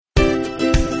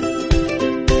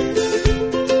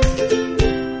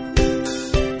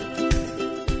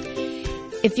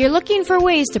If you're looking for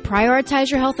ways to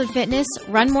prioritize your health and fitness,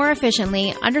 run more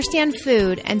efficiently, understand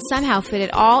food, and somehow fit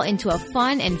it all into a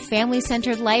fun and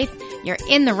family-centered life, you're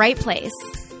in the right place.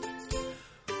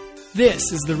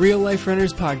 This is the Real Life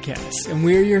Runners Podcast, and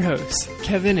we're your hosts,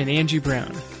 Kevin and Angie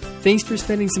Brown. Thanks for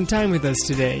spending some time with us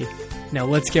today. Now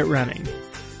let's get running.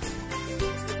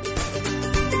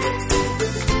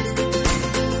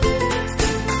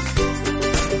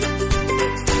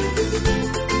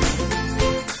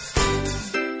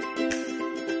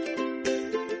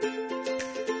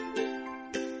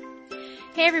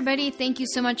 Hey everybody, thank you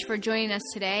so much for joining us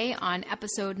today on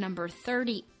episode number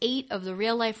 38 of the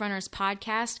Real Life Runners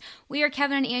Podcast. We are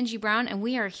Kevin and Angie Brown, and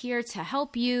we are here to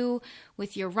help you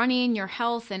with your running, your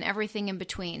health, and everything in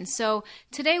between. So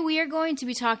today we are going to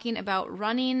be talking about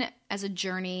running as a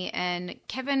journey, and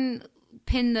Kevin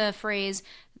pinned the phrase,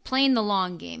 playing the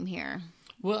long game here.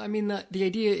 Well, I mean, the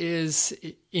idea is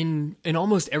in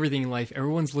almost everything in life,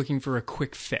 everyone's looking for a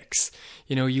quick fix.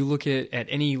 You know, you look at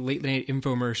any late night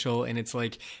infomercial and it's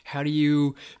like, how do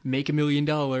you make $1 million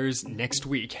next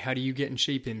week? How do you get in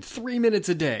shape in 3 minutes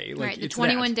a day? Like, right, the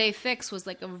 21 Day Fix was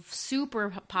like a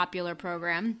super popular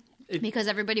program. Because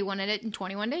everybody wanted it in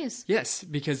 21 days. Yes,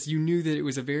 because you knew that it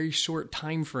was a very short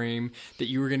time frame that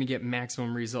you were going to get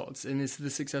maximum results. And it's the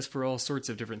success for all sorts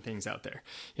of different things out there.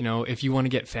 You know, if you want to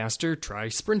get faster, try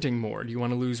sprinting more. Do you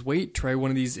want to lose weight? Try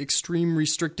one of these extreme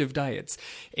restrictive diets.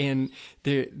 And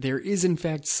there is, in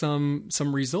fact, some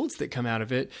results that come out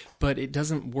of it, but it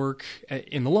doesn't work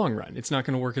in the long run. It's not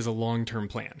going to work as a long-term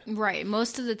plan. Right.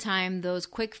 Most of the time, those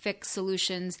quick fix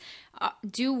solutions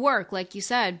do work, like you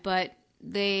said, but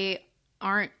they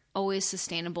aren't always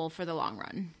sustainable for the long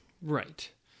run. Right.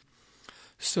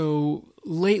 So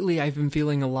lately I've been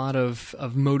feeling a lot of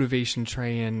motivation to try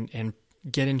and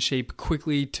get in shape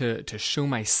quickly to show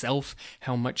myself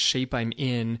how much shape I'm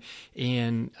in.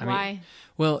 And Why?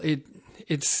 Well,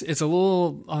 it's a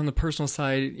little on the personal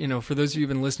side. You know, for those of you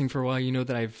who've been listening for a while, you know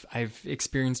that I've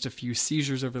experienced a few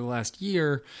seizures over the last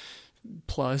year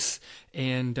plus,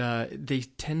 and they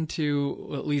tend to,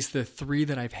 well, at least the 3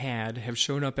 that I've had, have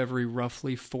shown up every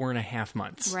roughly 4.5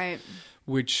 months. Right.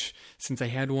 Which, since I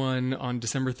had one on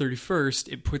December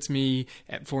 31st, it puts me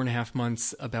at 4.5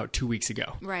 months about 2 weeks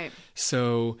ago. Right.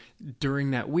 So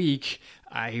during that week,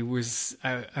 I was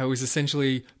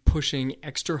essentially pushing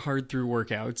extra hard through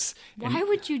workouts. Why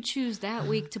would you choose that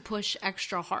week to push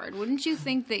extra hard? Wouldn't you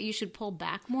think that you should pull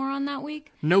back more on that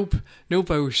week? Nope.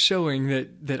 I was showing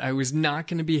that I was not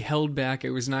going to be held back. I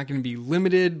was not going to be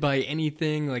limited by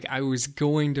anything. Like, I was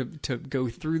going to go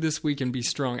through this week and be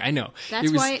strong. I know.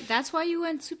 That's why you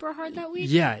went super hard that week?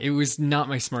 Yeah, it was not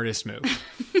my smartest move.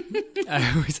 I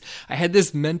had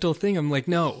this mental thing. I'm like,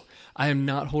 no, I am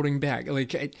not holding back.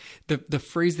 Like, the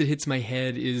phrase that hits my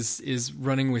head is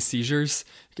running with seizures,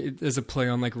 as a play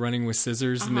on like running with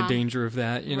scissors and the danger of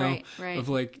that, you know, right. Of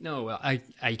like, no, I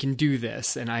can do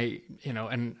this. And I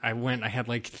had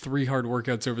like 3 hard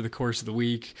workouts over the course of the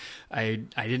week. I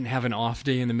didn't have an off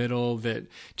day in the middle. That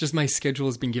just my schedule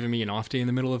has been giving me an off day in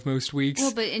the middle of most weeks.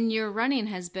 Well, but your running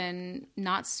has been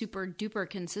not super duper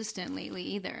consistent lately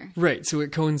either. Right. So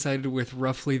it coincided with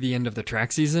roughly the end of the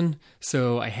track season.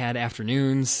 So I had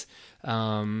afternoons.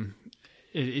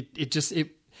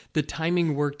 The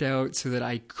timing worked out so that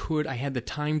I had the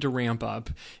time to ramp up,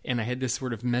 and I had this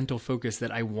sort of mental focus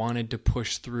that I wanted to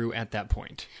push through at that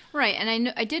point. Right.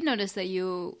 And I did notice that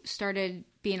you started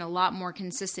being a lot more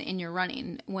consistent in your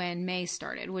running when May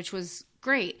started, which was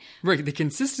great. Right. The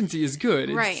consistency is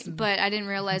good. Right. But I didn't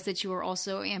realize that you were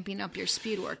also amping up your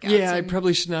speed workouts. Yeah, I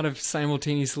probably should not have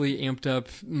simultaneously amped up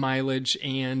mileage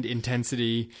and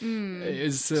intensity.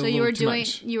 So you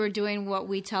were doing what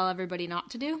we tell everybody not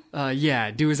to do?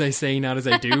 Yeah, do as I say, not as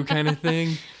I do kind of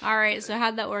thing. All right. So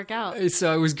how'd that work out?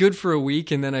 So I was good for a week,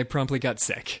 and then I promptly got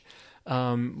sick.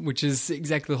 Which is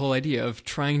exactly the whole idea of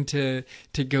trying to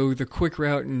go the quick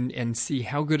route and see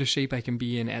how good a shape I can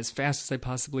be in as fast as I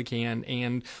possibly can.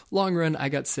 And long run, I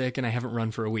got sick and I haven't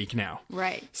run for a week now.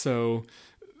 Right. So,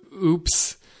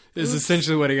 oops is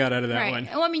essentially what I got out of that one.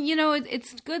 Well, I mean, you know,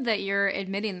 it's good that you're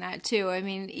admitting that too. I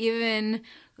mean, even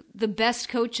the best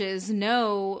coaches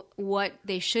know what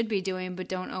they should be doing, but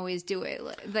don't always do it.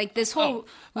 Like this whole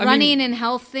running and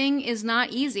health thing is not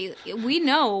easy. We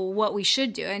know what we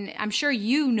should do, and I'm sure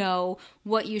you know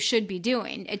what you should be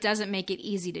doing. It doesn't make it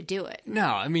easy to do it. No,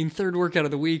 I mean, 3rd workout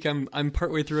of the week, I'm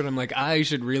partway through it. I'm like, I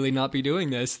should really not be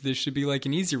doing this. This should be like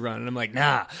an easy run. And I'm like,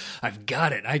 nah, I've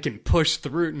got it. I can push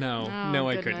through. No,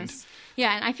 I couldn't.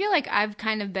 Yeah, and I feel like I've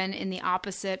kind of been in the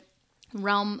opposite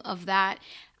realm of that.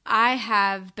 I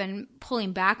have been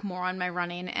pulling back more on my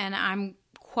running, and I'm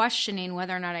questioning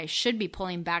whether or not I should be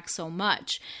pulling back so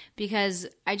much, because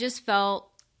I just felt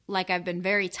like I've been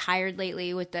very tired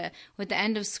lately with the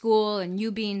end of school and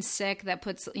you being sick. That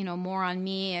puts, more on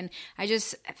me. And I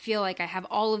just feel like I have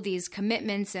all of these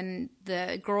commitments, and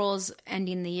the girls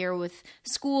ending the year with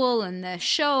school and the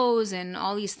shows and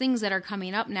all these things that are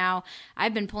coming up now.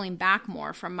 I've been pulling back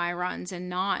more from my runs and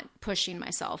not pushing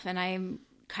myself. And I'm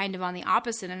kind of on the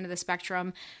opposite end of the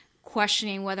spectrum,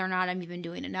 questioning whether or not I'm even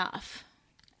doing enough.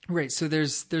 Right. So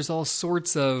there's all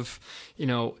sorts of,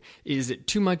 is it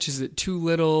too much? Is it too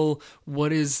little?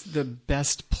 What is the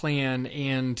best plan?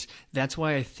 And that's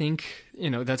why I think,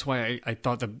 that's why I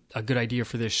thought a good idea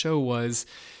for this show was,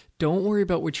 don't worry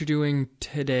about what you're doing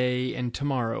today and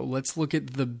tomorrow. Let's look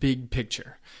at the big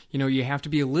picture. You have to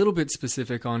be a little bit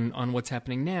specific on what's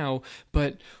happening now,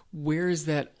 but where is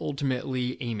that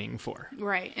ultimately aiming for?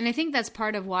 Right. And I think that's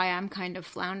part of why I'm kind of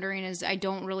floundering, is I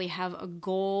don't really have a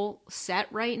goal set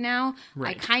right now.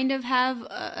 Right. I kind of have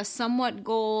a somewhat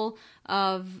goal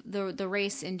of the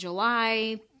race in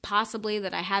July, possibly,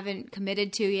 that I haven't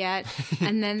committed to yet.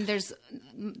 And then there's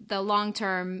the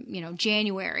long-term,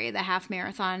 January, the half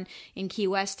marathon in Key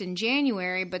West in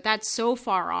January, but that's so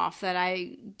far off that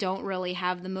I don't really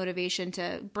have the motivation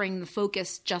to bring the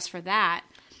focus just for that.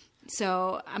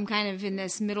 So I'm kind of in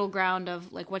this middle ground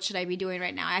of like, what should I be doing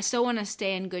right now? I still want to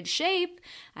stay in good shape.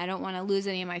 I don't want to lose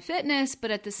any of my fitness, but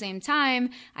at the same time,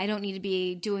 I don't need to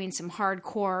be doing some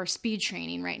hardcore speed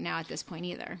training right now at this point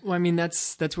either. Well, I mean,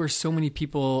 that's where so many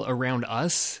people around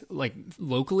us, like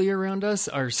locally around us,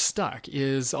 are stuck,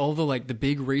 is all the the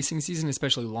big racing season,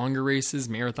 especially longer races,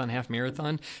 marathon, half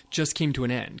marathon, just came to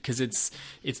an end because it's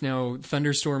now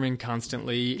thunderstorming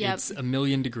constantly. Yep. It's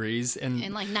 1,000,000 degrees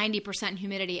and like 90%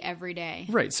 humidity every day.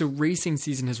 Right. So racing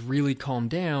season has really calmed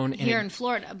down. And here in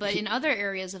Florida, but in other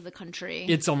areas of the country,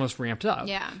 it's almost ramped up.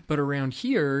 Yeah. But around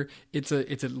here, it's a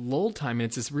lull time. And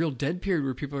it's this real dead period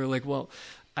where people are like, well,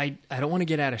 I don't want to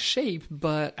get out of shape,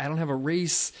 but I don't have a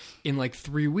race in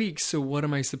 3 weeks. So what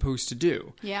am I supposed to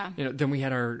do? Yeah. Then we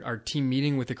had our team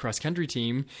meeting with the cross country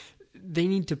team. They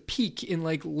need to peak in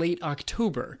late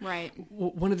October. Right.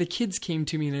 One of the kids came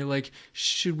to me and they're like,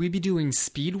 should we be doing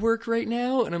speed work right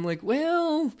now? And I'm like,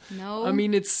 well, no. I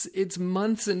mean, it's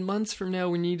months and months from now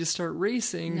we need to start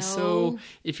racing. No. So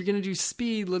if you're going to do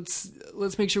speed, let's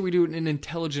make sure we do it in an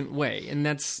intelligent way. And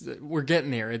we're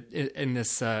getting there in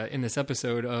this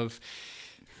episode of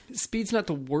speed's not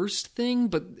the worst thing,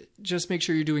 but just make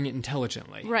sure you're doing it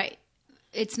intelligently. Right.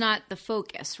 It's not the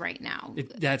focus right now.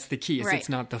 That's the key. Right. It's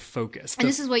not the focus. And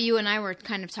this is what you and I were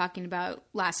kind of talking about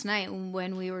last night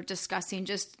when we were discussing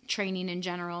just training in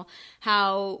general,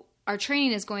 how our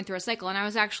training is going through a cycle. And I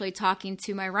was actually talking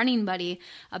to my running buddy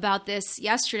about this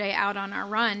yesterday out on our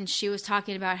run. She was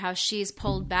talking about how she's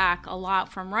pulled back a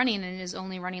lot from running and is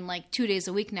only running 2 days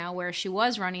a week now, where she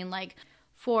was running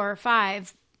 4 or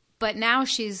 5. But now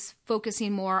she's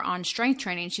focusing more on strength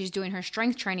training. She's doing her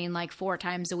strength training 4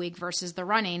 times a week versus the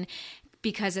running,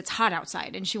 because it's hot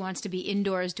outside and she wants to be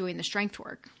indoors doing the strength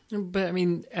work. But I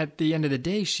mean, at the end of the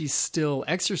day, she's still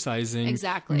exercising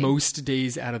exactly most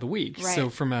days out of the week. Right.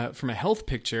 So from a health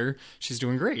picture, she's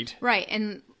doing great. Right.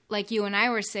 And like you and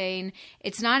I were saying,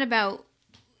 it's not about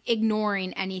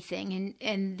ignoring anything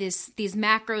and these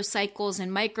macro cycles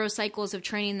and micro cycles of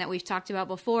training that we've talked about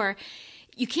before.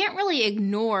 You can't really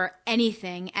ignore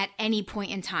anything at any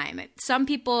point in time. Some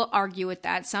people argue with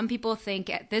that. Some people think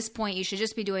at this point you should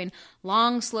just be doing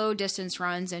long, slow distance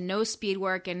runs and no speed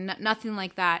work and nothing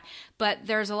like that. But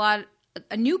there's a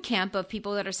new camp of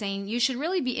people that are saying you should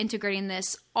really be integrating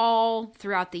this all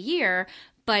throughout the year,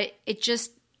 but it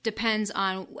just depends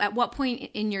on at what point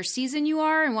in your season you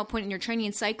are and what point in your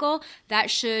training cycle.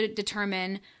 That should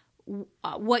determine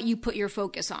what you put your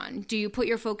focus on. Do you put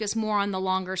your focus more on the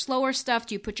longer, slower stuff?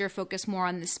 Do you put your focus more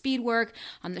on the speed work,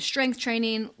 on the strength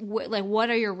training? What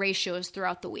are your ratios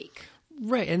throughout the week?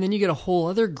 Right. And then you get a whole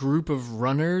other group of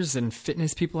runners and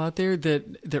fitness people out there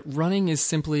that running is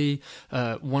simply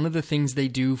one of the things they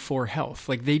do for health.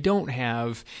 They don't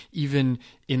have, even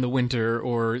in the winter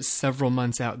or several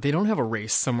months out, they don't have a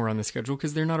race somewhere on the schedule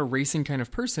because they're not a racing kind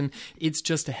of person. It's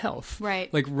just a health. Right.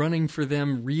 Running for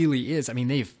them really is. I mean,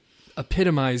 they've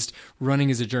epitomized running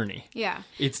as a journey. Yeah.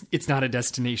 It's not a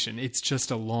destination. It's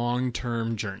just a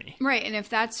long-term journey. Right. And if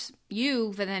that's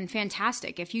you, then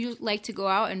fantastic. If you like to go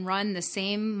out and run the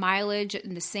same mileage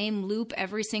and the same loop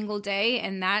every single day,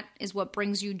 and that is what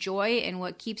brings you joy and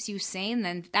what keeps you sane,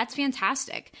 then that's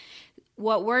fantastic.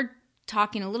 What we're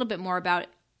talking a little bit more about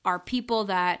are people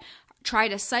that try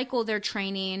to cycle their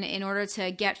training in order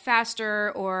to get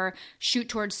faster or shoot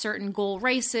towards certain goal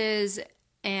races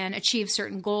and achieve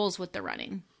certain goals with the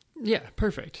running. Yeah,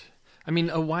 perfect. I mean,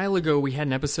 a while ago we had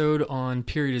an episode on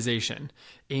periodization,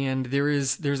 and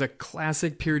there's a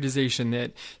classic periodization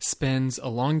that spends a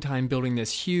long time building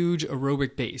this huge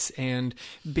aerobic base, and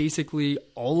basically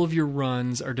all of your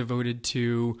runs are devoted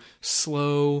to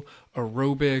slow,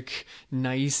 aerobic,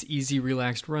 nice, easy,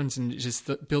 relaxed runs, and it just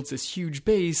builds this huge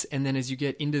base, and then as you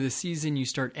get into the season, you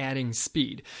start adding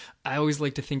speed. I always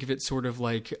like to think of it sort of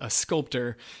like a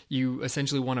sculptor. You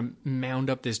essentially want to mound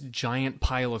up this giant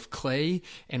pile of clay,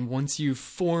 and once you've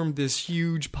formed this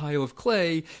huge pile of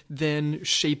clay, then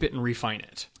shape it and refine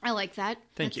it. I like that.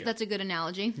 Thank you. That's a good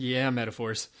analogy. Yeah,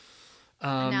 metaphors.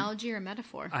 Analogy or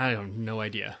metaphor? I have no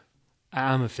idea.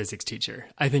 I'm a physics teacher.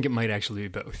 I think it might actually be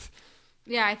both.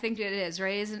 Yeah, I think it is,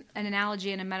 right? Isn't an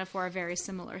analogy and a metaphor are very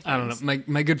similar things? I don't know.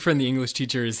 My good friend, the English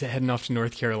teacher, is heading off to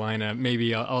North Carolina.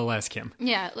 Maybe I'll ask him.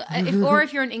 Yeah,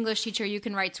 if you're an English teacher, you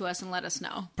can write to us and let us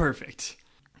know. Perfect.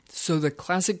 So the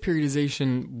classic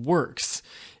periodization works.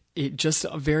 It just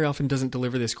very often doesn't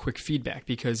deliver this quick feedback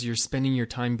because you're spending your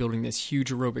time building this huge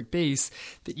aerobic base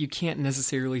that you can't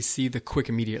necessarily see the quick,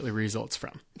 immediately results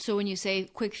from. So when you say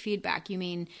quick feedback, you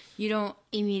mean you don't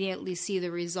immediately see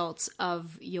the results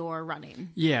of your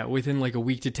running? Yeah, within like a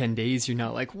week to 10 days, you're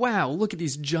not like, wow, look at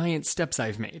these giant steps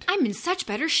I've made. I'm in such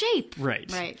better shape. Right.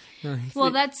 Right.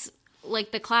 Well, that's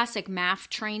like the classic MAF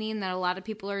training that a lot of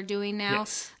people are doing now.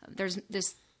 Yes. There's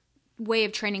this way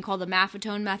of training called the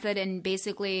Maffetone method, and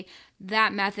basically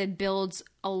that method builds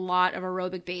a lot of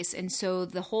aerobic base. And so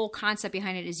the whole concept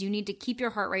behind it is you need to keep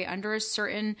your heart rate under a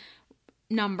certain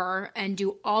number and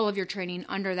do all of your training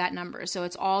under that number. So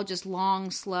it's all just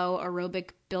long, slow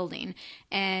aerobic building.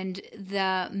 And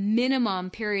the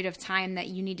minimum period of time that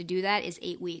you need to do that is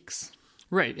 8 weeks.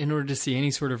 Right. In order to see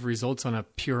any sort of results on a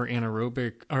pure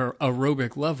anaerobic or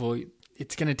aerobic level,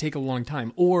 it's going to take a long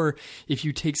time. Or if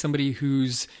you take somebody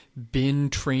who's been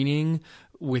training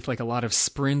with like a lot of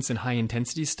sprints and high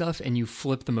intensity stuff and you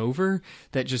flip them over,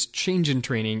 that just change in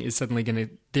training is suddenly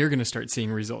they're going to start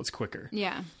seeing results quicker.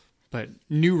 Yeah. But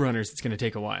new runners, it's going to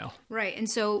take a while. Right. And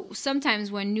so sometimes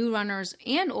when new runners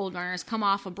and old runners come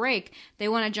off a break, they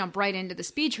want to jump right into the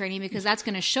speed training because that's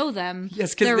going to show them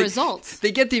their results.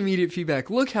 They get the immediate feedback.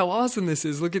 Look how awesome this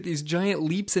is. Look at these giant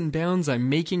leaps and bounds I'm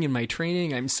making in my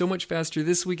training. I'm so much faster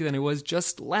this week than I was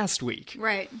just last week.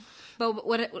 Right.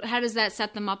 But how does that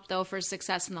set them up, though, for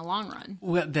success in the long run?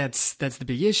 Well, that's the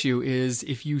big issue is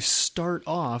if you start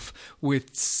off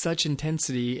with such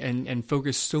intensity and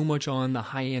focus so much on the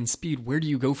high-end speed, where do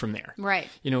you go from there? Right.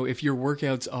 You know, if your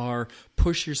workouts are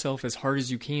push yourself as hard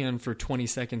as you can for 20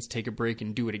 seconds, take a break,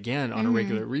 and do it again on a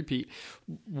regular repeat,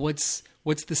 what's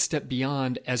the step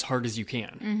beyond as hard as you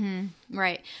can? Mm-hmm.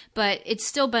 Right. But it's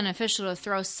still beneficial to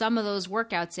throw some of those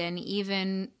workouts in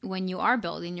even when you are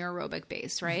building your aerobic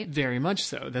base, right? Very much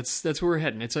so. That's where we're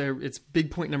heading. It's big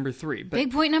point number 3. But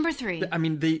big point number 3. I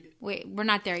mean, wait, we're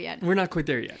not there yet. We're not quite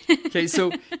there yet. Okay,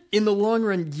 so in the long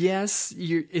run, yes,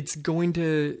 it's going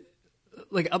to...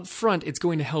 Like up front, it's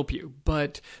going to help you.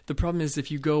 But the problem is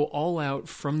if you go all out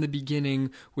from the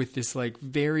beginning with this like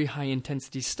very high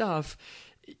intensity stuff,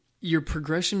 your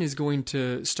progression is going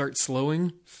to start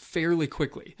slowing fairly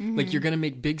quickly. Mm-hmm. Like you're going to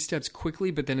make big steps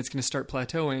quickly, but then it's going to start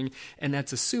plateauing. And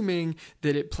that's assuming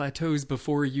that it plateaus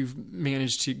before you've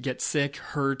managed to get sick,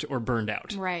 hurt, or burned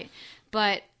out. Right.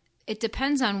 But it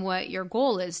depends on what your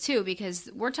goal is too, because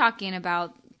we're talking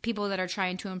about people that are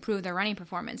trying to improve their running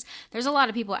performance. There's a lot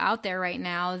of people out there right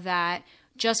now that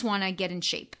just want to get in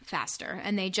shape faster,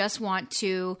 and they just want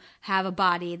to have a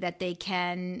body that they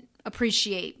can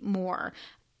appreciate more,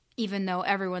 even though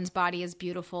everyone's body is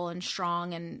beautiful and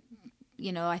strong. And,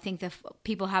 you know, I think that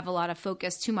people have a lot of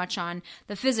focus too much on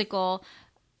the physical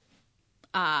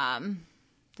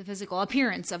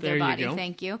appearance of their body.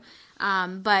 Thank you.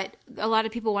 But a lot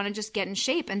of people want to just get in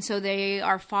shape. And so they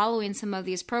are following some of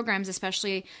these programs,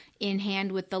 especially in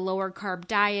hand with the lower carb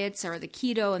diets or the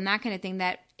keto and that kind of thing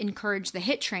that encourage the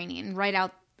HIIT training right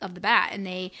out of the bat. And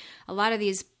a lot of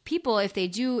these people, if they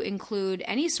do include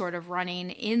any sort of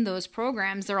running in those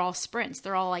programs, they're all sprints.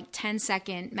 They're all like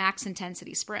 10-second max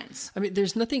intensity sprints. I mean,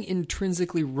 there's nothing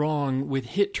intrinsically wrong with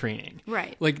HIIT training.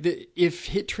 Right. Like if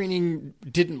HIIT training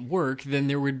didn't work, then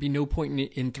there would be no point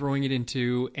in throwing it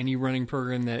into any running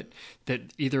program that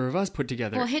either of us put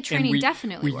together. Well, HIIT training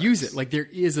definitely works. We use it. Like there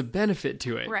is a benefit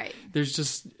to it. Right.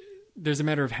 There's a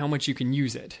matter of how much you can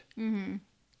use it. Mm-hmm.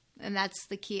 And that's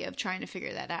the key of trying to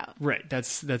figure that out. Right.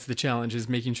 That's the challenge, is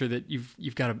making sure that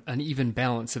you've got an even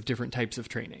balance of different types of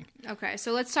training. Okay.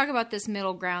 So let's talk about this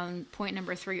middle ground, point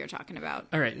number 3 you're talking about.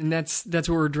 All right. And that's what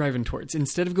we're driving towards.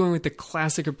 Instead of going with the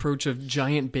classic approach of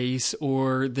giant base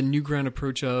or the new ground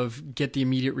approach of get the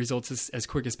immediate results as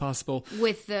quick as possible.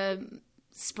 With the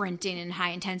sprinting and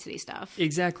high intensity stuff.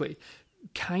 Exactly.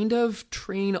 Kind of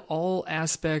train all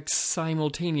aspects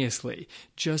simultaneously.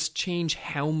 Just change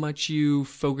how much you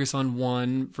focus on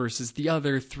one versus the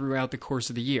other throughout the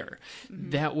course of the year.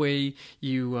 That way,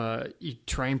 you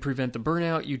try and prevent the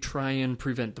burnout. You try and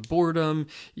prevent the boredom.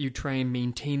 You try and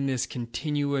maintain this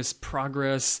continuous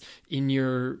progress in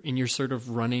your sort of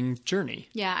running journey.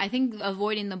 Yeah, I think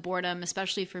avoiding the boredom,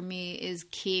 especially for me, is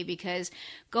key, because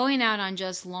going out on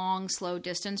just long, slow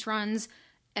distance runs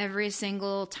every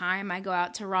single time I go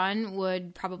out to run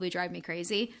would probably drive me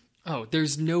crazy. Oh,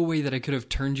 there's no way that I could have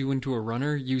turned you into a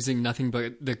runner using nothing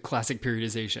but the classic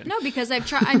periodization. No, because I've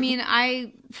tried. I mean,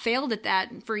 I failed at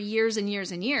that for years and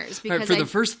years and years. Because For the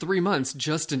first 3 months,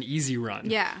 just an easy run.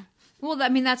 Yeah. Well, I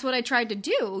mean, that's what I tried to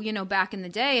do, back in the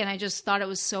day, and I just thought it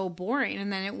was so boring.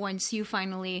 And then once you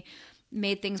finally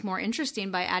made things more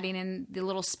interesting by adding in the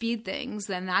little speed things,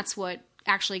 then that's what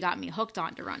actually got me hooked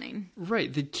onto running.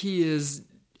 Right. The key is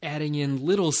adding in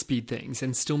little speed things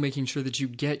and still making sure that you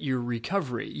get your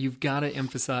recovery. You've got to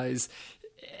emphasize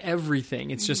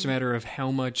everything. It's just a matter of how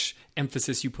much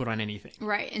emphasis you put on anything.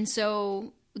 Right. And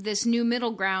so this new middle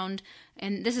ground,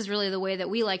 and this is really the way that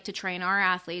we like to train our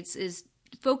athletes, is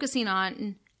focusing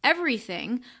on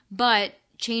everything, but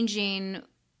changing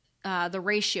the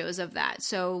ratios of that.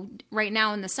 So right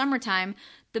now in the summertime,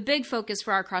 the big focus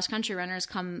for our cross-country runners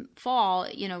come fall,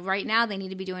 right now they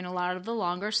need to be doing a lot of the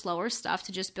longer, slower stuff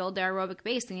to just build their aerobic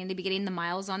base. They need to be getting the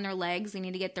miles on their legs. They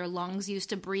need to get their lungs used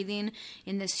to breathing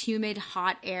in this humid,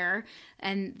 hot air.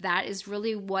 And that is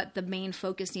really what the main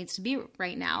focus needs to be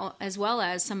right now, as well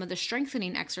as some of the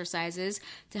strengthening exercises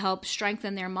to help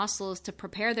strengthen their muscles to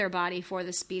prepare their body for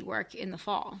the speed work in the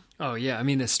fall. Oh, yeah. I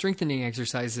mean, the strengthening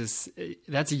exercises,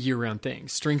 that's a year-round thing.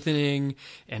 Strengthening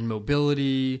and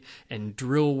mobility and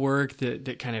drill work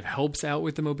that kind of helps out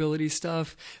with the mobility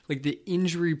stuff. Like the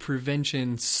injury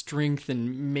prevention, strength,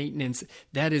 and maintenance,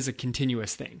 that is a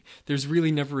continuous thing. There's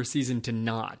really never a season to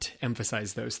not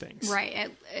emphasize those things.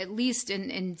 Right. At least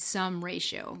in some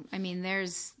ratio. I mean,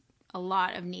 there's a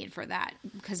lot of need for that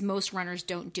because most runners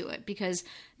don't do it because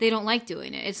they don't like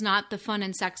doing it. It's not the fun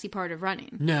and sexy part of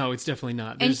running. No, it's definitely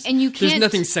not. And you can't... There's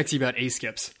nothing sexy about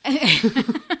A-skips. And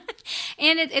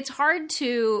it's hard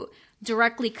to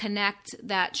directly connect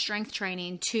that strength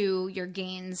training to your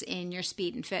gains in your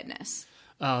speed and fitness.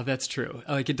 Oh, that's true.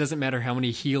 Like, it doesn't matter how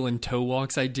many heel and toe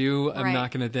walks I do. I'm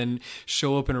not going to then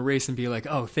show up in a race and be like,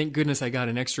 oh, thank goodness I got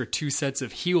an extra 2 sets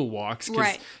of heel walks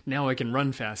because now I can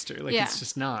run faster. Like, it's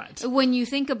just not. When you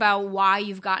think about why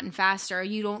you've gotten faster,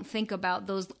 you don't think about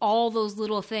all those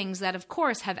little things that, of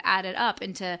course, have added up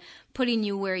into putting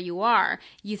you where you are.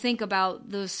 You think about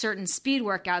those certain speed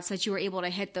workouts that you were able to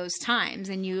hit those times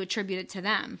and you attribute it to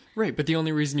them. Right, but the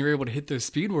only reason you're able to hit those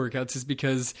speed workouts is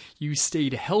because you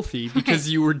stayed healthy because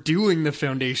you were doing the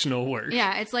foundational work.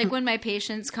 Yeah, it's like when my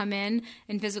patients come in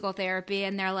physical therapy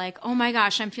and they're like, oh my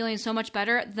gosh, I'm feeling so much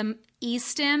better. The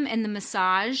e-stim and the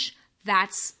massage,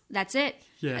 that's it.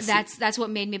 Yes. That's what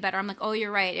made me better. I'm like, oh,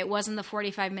 you're right. It wasn't the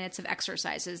 45 minutes of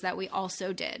exercises that we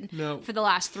also did for the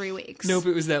last 3 weeks. Nope,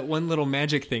 it was that one little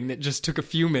magic thing that just took a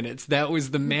few minutes. That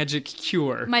was the magic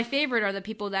cure. My favorite are the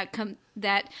people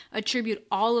that attribute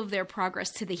all of their progress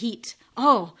to the heat.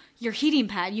 Oh, your heating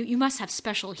pad. You must have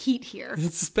special heat here.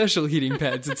 It's special heating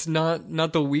pads. It's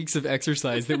not the weeks of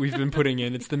exercise that we've been putting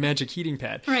in. It's the magic heating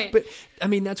pad. Right. But, I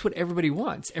mean, that's what everybody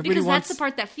wants. Because that's the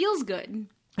part that feels good.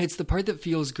 It's the part that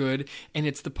feels good, and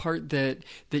it's the part that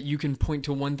you can point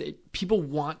to one thing. People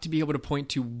want to be able to point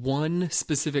to one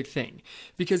specific thing,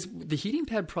 because the heating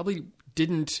pad probably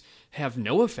didn't have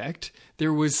no effect.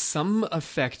 There was some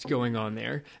effect going on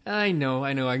there. I know.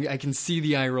 I can see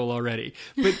the eye roll already.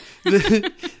 But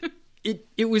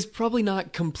it was probably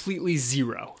not completely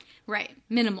zero. Right.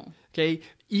 Minimal. Okay?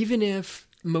 Even if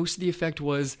most of the effect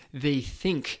was they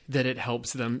think that it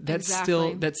helps them, that's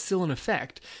still an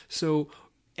effect. So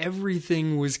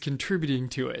everything was contributing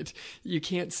to it. You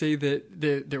can't say that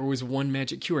there was one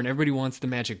magic cure and everybody wants the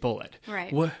magic bullet.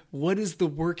 Right. What is the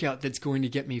workout that's going to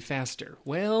get me faster?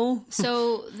 Well...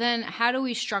 So then how do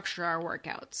we structure our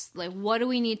workouts? Like, what do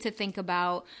we need to think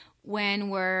about when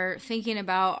we're thinking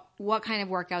about what kind of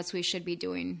workouts we should be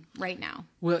doing right now?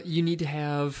 Well, you need to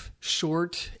have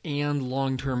short and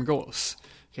long-term goals.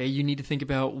 Okay, you need to think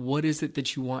about what is it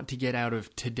that you want to get out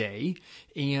of today,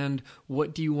 and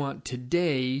what do you want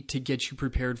today to get you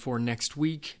prepared for next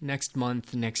week, next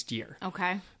month, next year.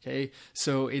 Okay. Okay,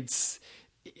 so it's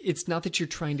not that you're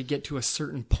trying to get to a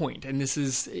certain point, and this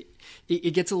is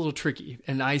it gets a little tricky,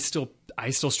 and I still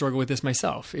struggle with this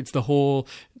myself. It's the whole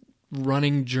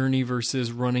running journey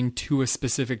versus running to a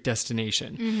specific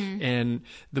destination. And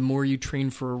the more you train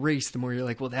for a race, the more you're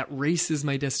like, well, that race is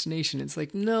my destination. It's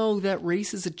like, no, that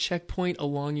race is a checkpoint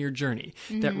along your journey.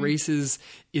 That race is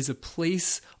a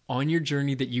place on your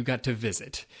journey that you got to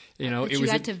visit.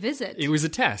 To visit. It was a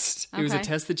test. Okay. It was a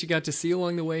test that you got to see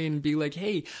along the way and be like,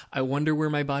 hey, I wonder where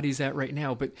my body's at right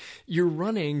now. But your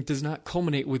running does not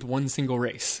culminate with one single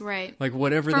race. Right. Like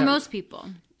whatever For that... most people.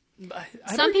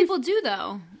 Some people do,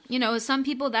 though. Some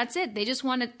people, that's it. They just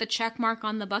want the check mark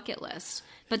on the bucket list.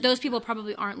 But those people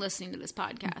probably aren't listening to this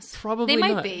podcast. Probably they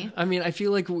might not. be. I mean, I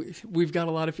feel like we've got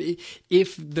a lot of...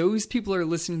 If those people are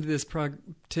listening to this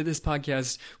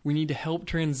podcast, we need to help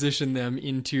transition them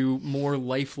into more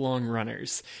lifelong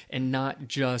runners and not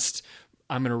just...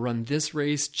 I'm going to run this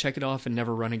race, check it off, and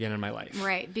never run again in my life.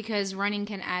 Right, because running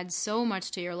can add so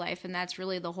much to your life, and that's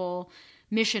really the whole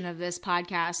mission of this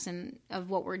podcast and of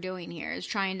what we're doing here, is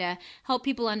trying to help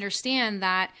people understand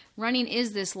that running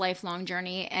is this lifelong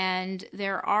journey, and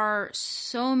there are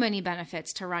so many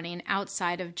benefits to running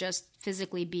outside of just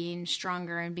physically being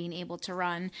stronger and being able to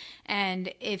run.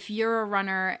 And if you're a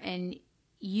runner and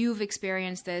you've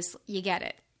experienced this, you get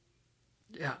it.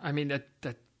 Yeah, I mean,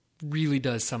 that really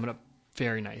does sum it up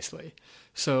very nicely.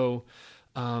 So,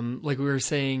 like we were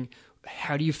saying,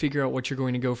 how do you figure out what you're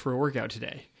going to go for a workout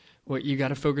today? Well, you got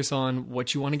to focus on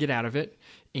what you want to get out of it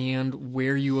and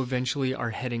where you eventually are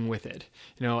heading with it.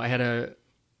 I had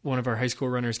one of our high school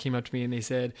runners came up to me and they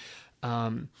said,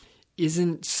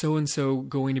 isn't so-and-so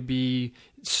going to be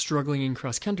struggling in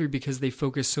cross country because they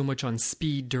focus so much on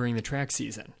speed during the track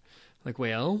season? Like,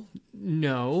 well,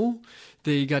 no,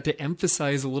 they got to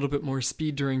emphasize a little bit more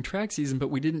speed during track season, but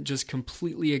we didn't just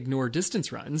completely ignore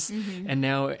distance runs. And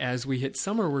now as we hit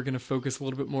summer, we're going to focus a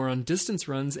little bit more on distance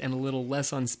runs and a little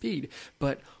less on speed.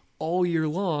 But all year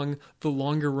long, the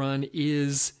longer run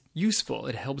is useful.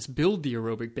 It helps build the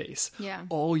aerobic base. Yeah.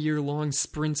 All year long,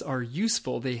 sprints are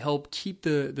useful. They help keep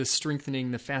the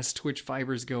strengthening, the fast twitch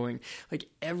fibers going. Like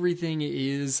everything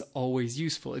is always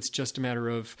useful. It's just a matter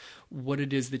of what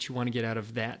it is that you want to get out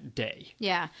of that day.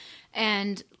 Yeah.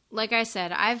 And like I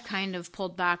said, I've kind of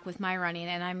pulled back with my running,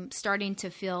 and I'm starting to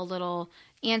feel a little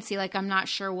antsy, like I'm not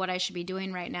sure what I should be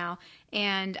doing right now.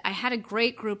 And I had a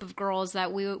great group of girls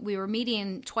that we were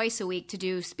meeting twice a week to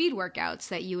do speed workouts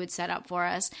that you would set up for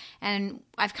us. And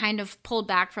I've kind of pulled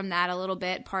back from that a little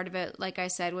bit. Part of it, like I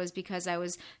said, was because I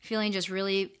was feeling just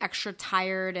really extra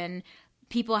tired, and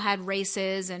people had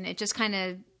races, and it just kind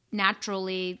of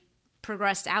naturally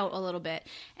progressed out a little bit.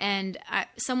 And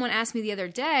someone asked me the other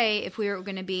day if we were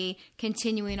going to be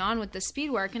continuing on with the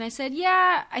speed work, and I said,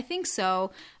 yeah, I think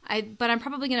so. But I'm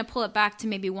probably going to pull it back to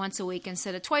maybe once a week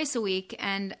instead of twice a week.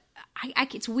 And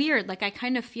it's weird. Like I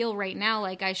kind of feel right now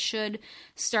like I should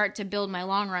start to build my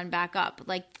long run back up.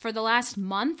 Like for the last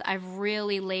month, I've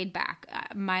really laid back.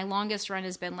 My longest run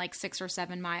has been like 6 or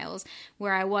 7 miles,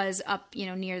 where I was up,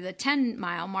 near the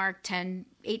 10-mile mark.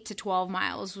 8 to 12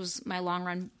 miles was my long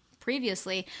run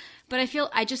previously. But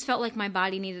I just felt like my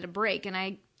body needed a break, and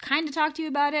I kind of talked to you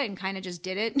about it and kind of just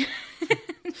did it.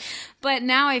 But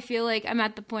now I feel like I'm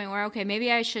at the point where, okay,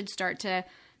 maybe I should start to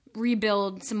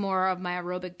rebuild some more of my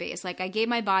aerobic base. Like I gave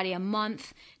my body a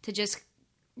month to just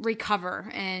recover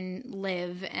and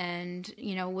live, and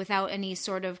without any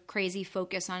sort of crazy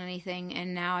focus on anything.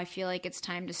 And now I feel like it's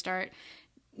time to start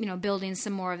building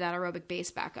some more of that aerobic base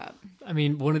back up. I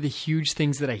mean, one of the huge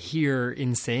things that I hear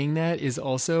in saying that is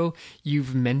also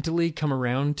you've mentally come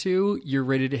around to, you're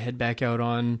ready to head back out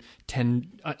on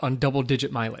double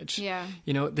digit mileage. Yeah.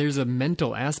 There's a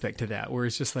mental aspect to that where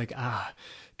it's just like,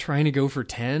 trying to go for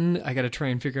 10, I got to try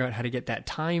and figure out how to get that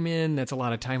time in. That's a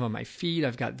lot of time on my feet.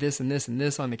 I've got this and this and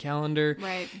this on the calendar.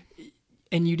 Right.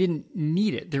 And you didn't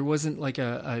need it. There wasn't like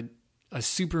a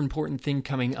super important thing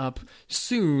coming up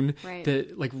soon, right,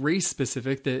 that like race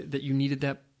specific that you needed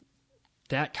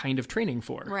that kind of training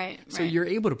for. Right. So you're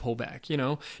able to pull back,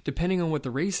 depending on what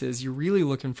the race is, you're really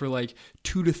looking for like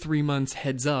 2 to 3 months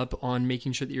heads up on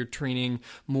making sure that you're training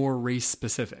more race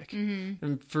specific. Mm-hmm.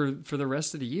 And for the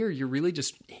rest of the year, you're really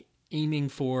just aiming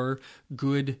for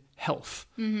good health.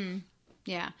 Mm-hmm.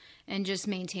 Yeah. And just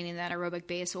maintaining that aerobic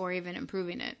base or even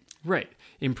improving it. Right.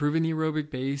 Improving the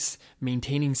aerobic base,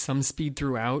 maintaining some speed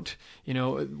throughout.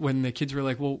 When the kids were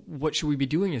like, well, what should we be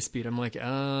doing at speed? I'm like,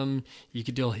 you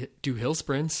could do hill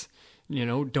sprints,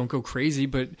 don't go crazy,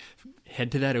 but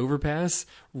head to that overpass,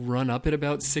 run up it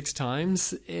about 6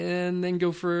 times, and then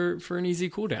go for an easy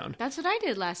cool down. That's what I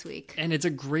did last week. And it's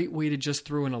a great way to just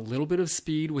throw in a little bit of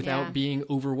speed without being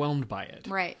overwhelmed by it.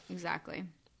 Right. Exactly.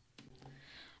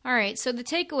 All right, so the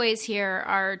takeaways here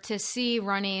are to see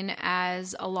running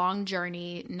as a long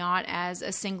journey, not as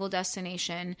a single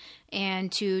destination,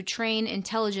 and to train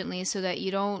intelligently so that you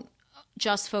don't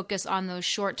just focus on those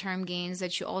short-term gains,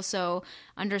 that you also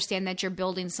understand that you're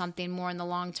building something more in the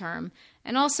long term.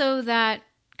 And also that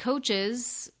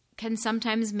coaches can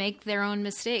sometimes make their own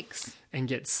mistakes. And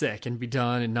get sick and be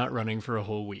done and not running for a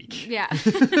whole week. Yeah.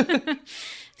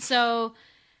 So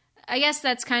I guess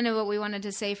that's kind of what we wanted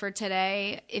to say for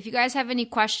today. If you guys have any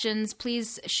questions,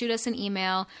 please shoot us an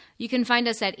email. You can find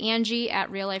us at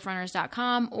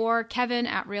Angie@realliferunners.com or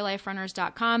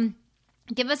Kevin@realliferunners.com.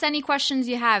 Give us any questions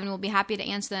you have, and we'll be happy to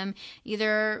answer them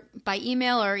either by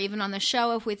email or even on the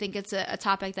show if we think it's a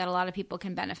topic that a lot of people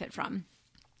can benefit from.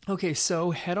 Okay,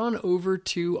 so head on over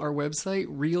to our website,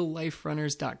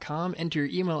 realliferunners.com, enter your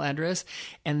email address,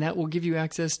 and that will give you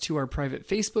access to our private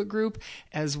Facebook group,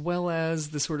 as well as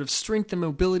the sort of strength and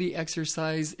mobility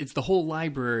exercise. It's the whole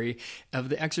library of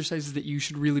the exercises that you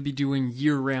should really be doing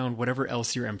year-round, whatever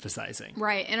else you're emphasizing.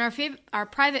 Right. In our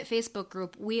private Facebook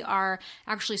group, we are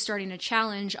actually starting a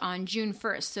challenge on June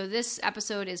 1st. So this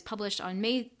episode is published on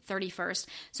May 31st.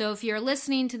 So if you're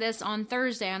listening to this on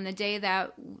Thursday, on the day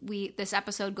that this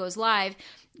episode goes live,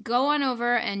 go on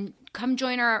over and come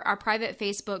join our private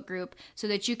Facebook group so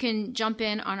that you can jump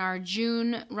in on our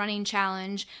June running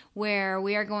challenge, where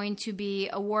we are going to be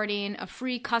awarding a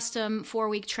free custom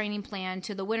 4-week training plan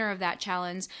to the winner of that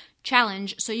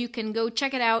challenge. So you can go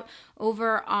check it out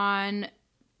over on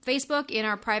Facebook in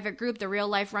our private group, the Real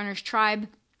Life Runners Tribe.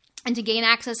 And to gain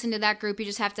access into that group, you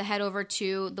just have to head over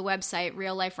to the website,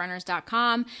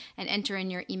 realliferunners.com, and enter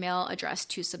in your email address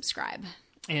to subscribe.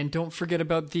 And don't forget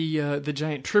about the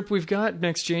giant trip we've got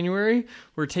next January.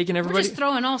 We're taking everybody... We're just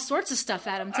throwing all sorts of stuff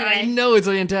at them today. I know, it's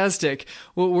fantastic.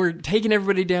 Well, we're taking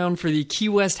everybody down for the Key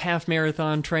West Half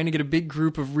Marathon, trying to get a big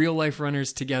group of real-life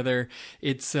runners together.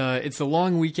 It's a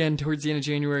long weekend towards the end of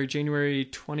January, January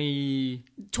 20th.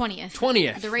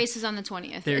 20th. The race is on the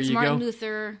 20th. There it's you Martin go.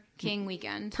 Luther King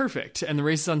weekend. Perfect. And the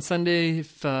race is on Sunday.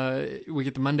 If we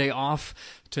get the Monday off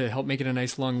to help make it a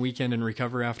nice long weekend and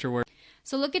recover afterward.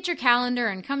 So look at your calendar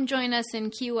and come join us in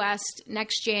Key West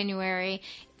next January.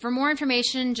 For more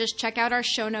information, just check out our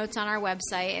show notes on our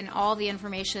website, and all the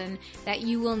information that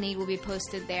you will need will be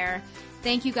posted there.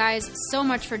 Thank you guys so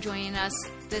much for joining us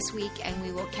this week, and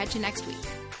we will catch you next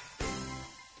week.